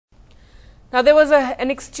Now, there was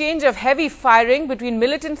an exchange of heavy firing between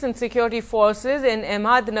militants and security forces in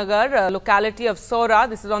Ahmadnagar, a locality of Soura.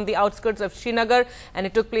 This is on the outskirts of Srinagar, and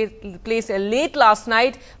it took place late last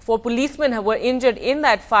night. 4 policemen were injured in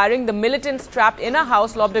that firing. The militants trapped in a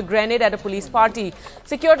house lobbed a grenade at a police party.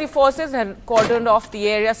 Security forces had cordoned off the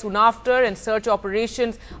area soon after, and search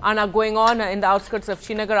operations are now going on in the outskirts of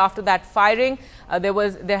Srinagar after that firing.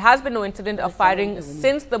 There has been no incident of firing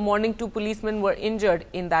since the morning. 2 policemen were injured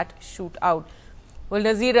in that shootout. Well,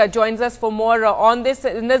 Nazir joins us for more on this.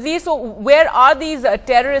 Nazir, so where are these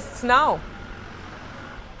terrorists now?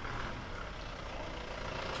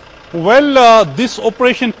 Well, this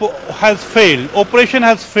operation has failed. Operation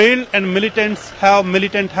has failed, and militants have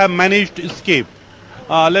managed to escape.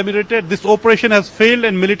 Let me reiterate, this operation has failed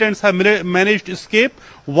and militants have managed to escape.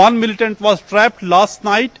 1 militant was trapped last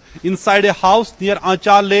night inside a house near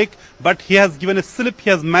Achar Lake, but he has given a slip. He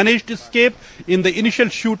has managed to escape in the initial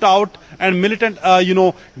shootout, and militant,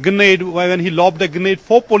 grenade, when he lobbed the grenade,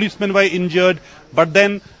 4 policemen were injured, but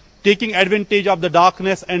then taking advantage of the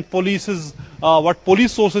darkness and what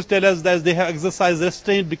police sources tell us that they have exercised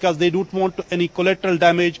restraint because they don't want any collateral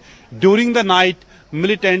damage. During the night,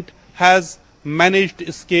 militant has managed to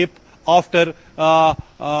escape after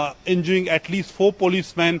injuring at least 4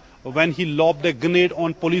 policemen when he lobbed a grenade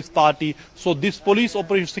on police party. So this police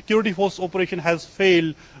operation, security force operation has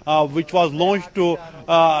failed, which was launched to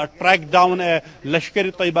track down a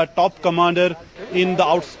Lashkar-e-Taiba top commander in the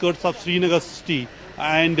outskirts of Srinagar city.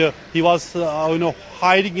 And he was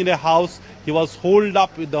hiding in a house. He was holed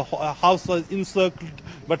up, the house was encircled,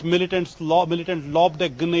 but militant lobbed a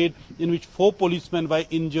grenade in which 4 policemen were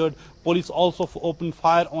injured. Police also opened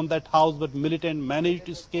fire on that house, but militant managed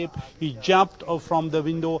to escape. He jumped from the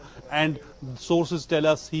window, and sources tell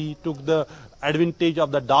us he took the advantage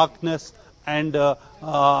of the darkness and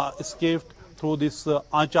escaped through this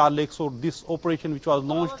Achar Lake. So this operation, which was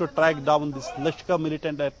launched to track down this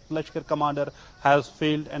Lashkar commander, has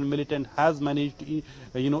failed, and militant has managed to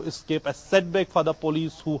escape. A setback for the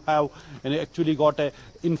police, who have actually got a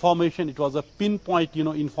information. It was a pinpoint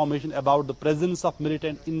information about the presence of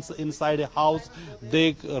militant inside a house.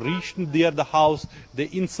 They reached near the house, they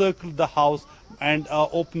encircled the house and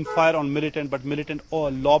opened fire on militant, but militant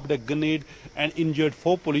lobbed a grenade and injured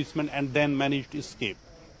 4 policemen and then managed to escape.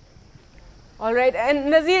 All right.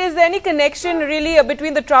 And Nazir, is there any connection really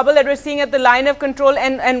between the trouble that we're seeing at the line of control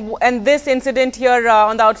and this incident here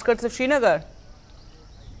on the outskirts of Srinagar?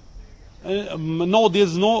 No,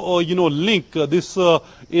 there's no link. This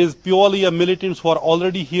is purely a militants who are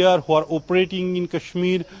already here, who are operating in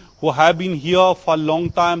Kashmir, who have been here for a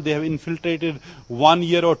long time. They have infiltrated 1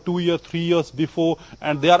 year or 2 years, 3 years before,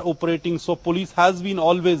 and they are operating. So police has been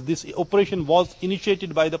always, this operation was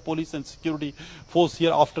initiated by the police and security force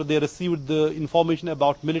here after they received the information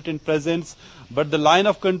about militant presence. But the line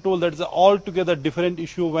of control, that is an altogether different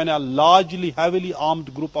issue when a largely heavily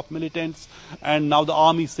armed group of militants, and now the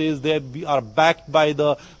army says they are backed by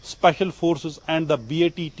the special forces and the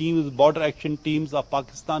BAT teams, border action teams of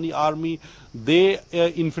Pakistani army. They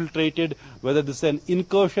infiltrated, whether this is an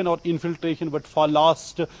incursion or infiltration, but for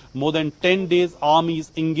last more than 10 days, army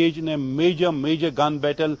is engaged in a major gun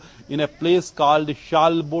battle in a place called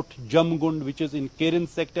Shalbot Jamgund, which is in Keren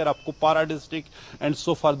sector of Kupwara district. And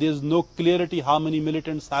so far there is no clarity how many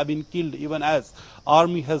militants have been killed, even as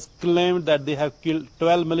army has claimed that they have killed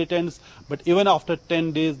 12 militants. But even after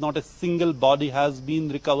 10 days, not a single body has been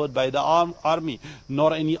recovered by the army,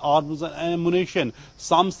 nor any arms and ammunition.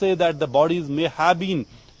 Some say that the bodies may have been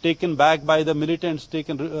taken back by the militants,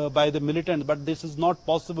 but this is not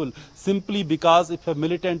possible, simply because if a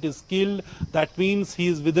militant is killed, that means he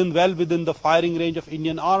is well within the firing range of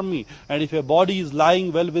Indian army, and if a body is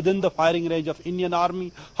lying well within the firing range of Indian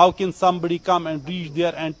army, how can somebody come and reach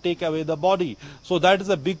there and take away the body? So that is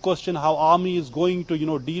a big question, how army is going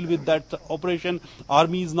to deal with that operation.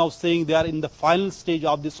 Army is now saying they are in the final stage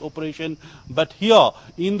of this operation, but here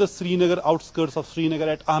in the Srinagar, outskirts of Srinagar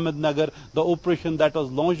at Ahmadnagar, the operation that was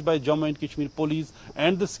launched by Jammu and Kashmir police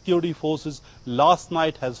and the security forces last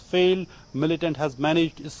night has failed. Militant has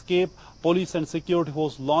managed to escape. Police and security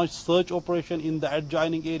force launched search operation in the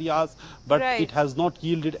adjoining areas, but it has not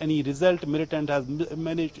yielded any result. Militant has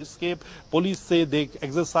managed to escape. Police say they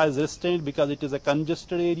exercise restraint because it is a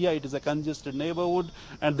congested area, it is a congested neighborhood,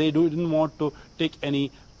 and they didn't want to take any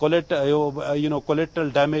collateral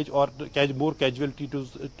damage or more casualty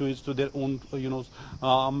to their own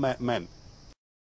men.